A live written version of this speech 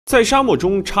在沙漠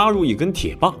中插入一根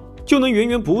铁棒，就能源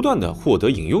源不断地获得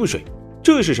饮用水。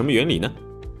这是什么原理呢？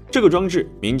这个装置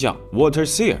名叫 Water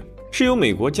Seer， 是由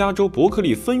美国加州伯克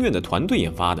利分院的团队研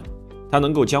发的。它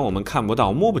能够将我们看不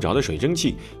到摸不着的水蒸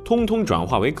气通通转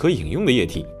化为可饮用的液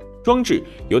体。装置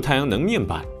由太阳能面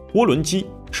板、涡轮机、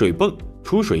水泵、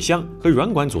储水箱和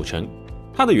软管组成。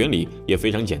它的原理也非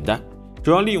常简单，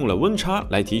主要利用了温差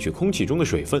来提取空气中的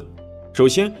水分。首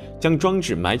先将装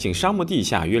置埋进沙漠地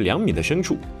下约2米的深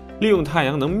处，利用太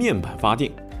阳能面板发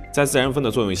电，在自然风的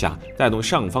作用下带动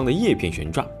上方的叶片旋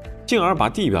转，进而把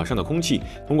地表上的空气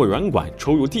通过软管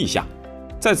抽入地下。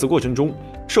在此过程中，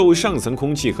受上层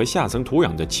空气和下层土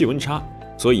壤的气温差，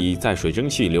所以在水蒸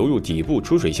气流入底部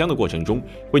储水箱的过程中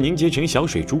会凝结成小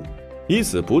水珠，以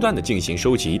此不断地进行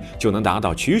收集，就能达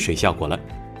到取水效果了。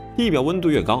地表温度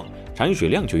越高，产水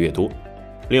量就越多。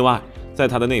另外，在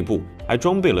它的内部还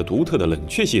装备了独特的冷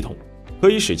却系统，可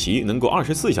以使其能够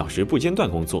24小时不间断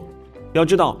工作。要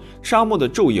知道，沙漠的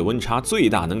昼夜温差最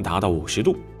大能达到50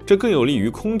度，这更有利于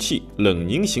空气冷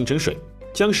凝形成水，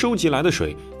将收集来的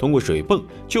水通过水泵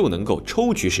就能够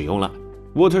抽取使用了。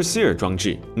Water Seer 装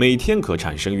置每天可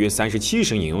产生约37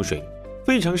升饮用水，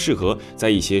非常适合在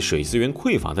一些水资源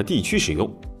匮乏的地区使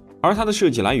用。而它的设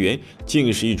计来源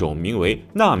竟是一种名为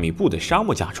纳米布的沙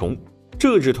漠甲虫。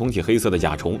这只铜铁黑色的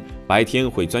甲虫白天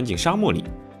会钻进沙漠里，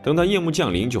等到夜幕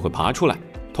降临就会爬出来，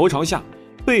头朝下，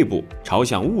背部朝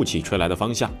向雾气吹来的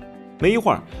方向。没一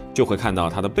会儿就会看到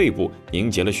它的背部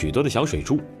凝结了许多的小水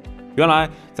珠。原来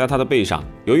在它的背上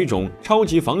有一种超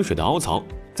级防水的凹槽，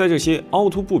在这些凹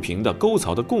凸不平的沟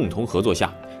槽的共同合作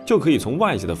下，就可以从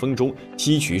外界的风中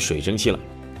吸取水蒸气了。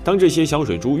当这些小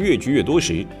水珠越聚越多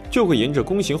时，就会沿着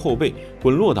弓形后背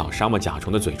滚落到沙漠甲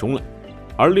虫的嘴中了。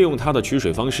而利用它的取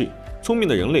水方式，聪明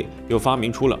的人类又发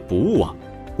明出了捕雾网。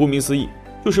顾名思义，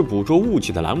就是捕捉雾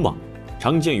气的拦网，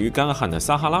常见于干旱的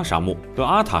撒哈拉沙漠和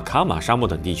阿塔卡马沙漠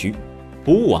等地区。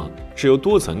捕雾网是由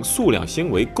多层塑料纤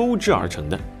维钩织而成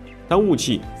的，当雾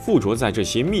气附着在这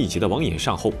些密集的网眼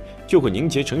上后，就会凝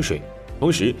结成水，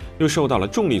同时又受到了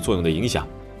重力作用的影响，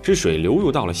使水流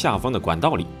入到了下方的管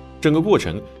道里。整个过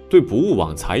程对捕雾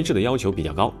网材质的要求比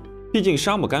较高，毕竟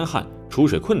沙漠干旱，储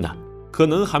水困难，可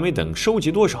能还没等收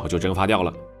集多少就蒸发掉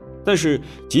了。但是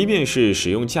即便是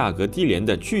使用价格低廉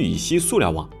的聚乙烯塑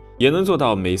料网，也能做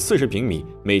到每40平米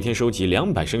每天收集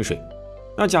200升水。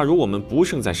那假如我们不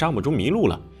慎在沙漠中迷路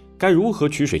了，该如何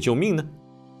取水救命呢？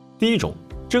第一种，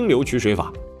蒸馏取水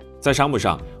法。在沙漠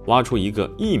上挖出一个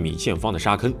1米见方的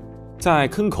沙坑，在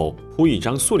坑口铺一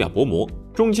张塑料薄膜，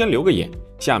中间留个眼，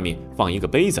下面放一个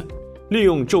杯子，利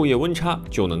用昼夜温差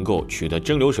就能够取得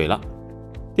蒸馏水了。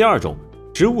第二种，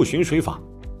植物寻水法。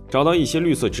找到一些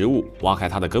绿色植物，挖开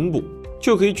它的根部，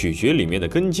就可以咀嚼里面的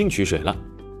根茎取水了。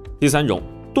第三种，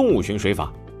动物寻水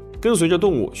法。跟随着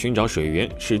动物寻找水源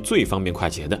是最方便快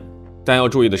捷的，但要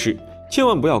注意的是，千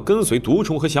万不要跟随毒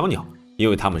虫和小鸟，因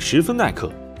为它们十分耐渴。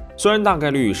虽然大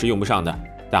概率是用不上的，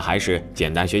但还是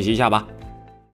简单学习一下吧。